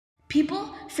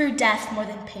People fear death more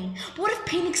than pain. But what if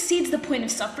pain exceeds the point of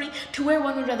suffering to where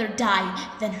one would rather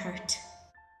die than hurt?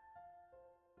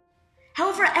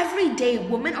 However, every day,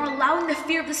 women are allowing the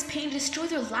fear of this pain to destroy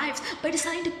their lives by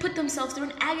deciding to put themselves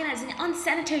through an agonizing,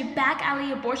 unsanitary back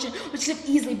alley abortion which could have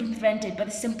easily been prevented by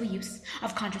the simple use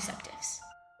of contraceptives.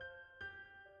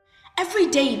 Every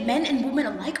day, men and women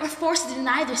alike are forced to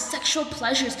deny their sexual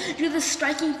pleasures due to the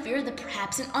striking fear that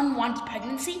perhaps an unwanted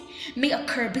pregnancy may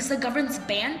occur because of the government's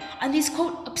ban on these,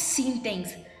 quote, obscene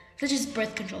things, such as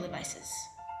birth control devices.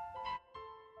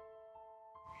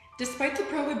 Despite the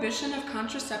prohibition of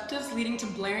contraceptives leading to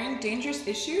blaring, dangerous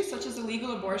issues such as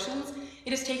illegal abortions,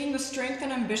 it is taking the strength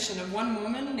and ambition of one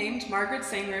woman named Margaret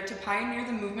Sanger to pioneer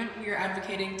the movement we are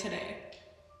advocating today: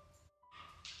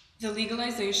 the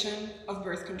legalization of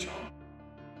birth control.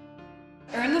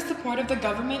 Earn the support of the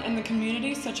government and the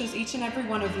community, such as each and every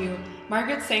one of you.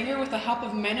 Margaret Sanger, with the help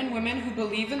of men and women who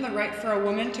believe in the right for a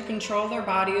woman to control their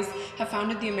bodies, have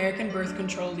founded the American Birth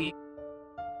Control League.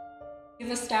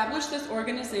 We've established this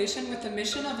organization with the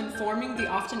mission of informing the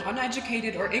often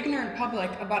uneducated or ignorant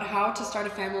public about how to start a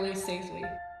family safely.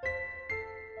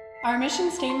 Our mission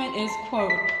statement is,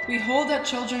 quote, "We hold that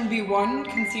children be 1,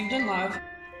 conceived in love,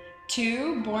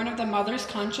 2, born of the mother's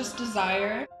conscious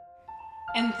desire,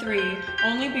 and 3,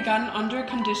 only begotten under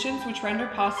conditions which render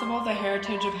possible the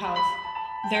heritage of health.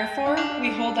 Therefore, we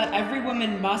hold that every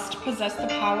woman must possess the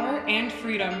power and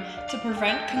freedom to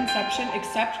prevent conception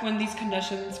except when these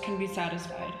conditions can be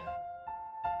satisfied."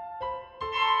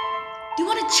 Do you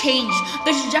want to change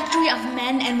the trajectory of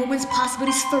men and women's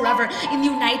possibilities forever in the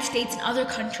United States and other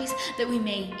countries that we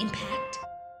may impact?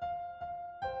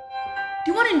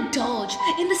 Do you want to indulge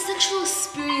in the sexual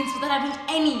experience without having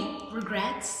any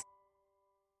regrets?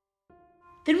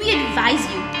 Then we advise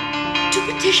you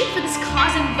to petition for this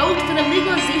cause and vote for the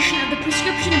legalization of the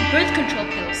prescription birth control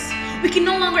pills. We can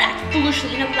no longer act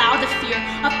foolishly and allow the fear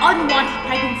of unwanted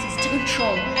pregnancies to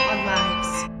control our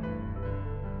lives.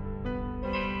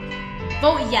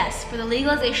 Vote yes for the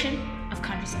legalization of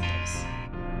contraceptives.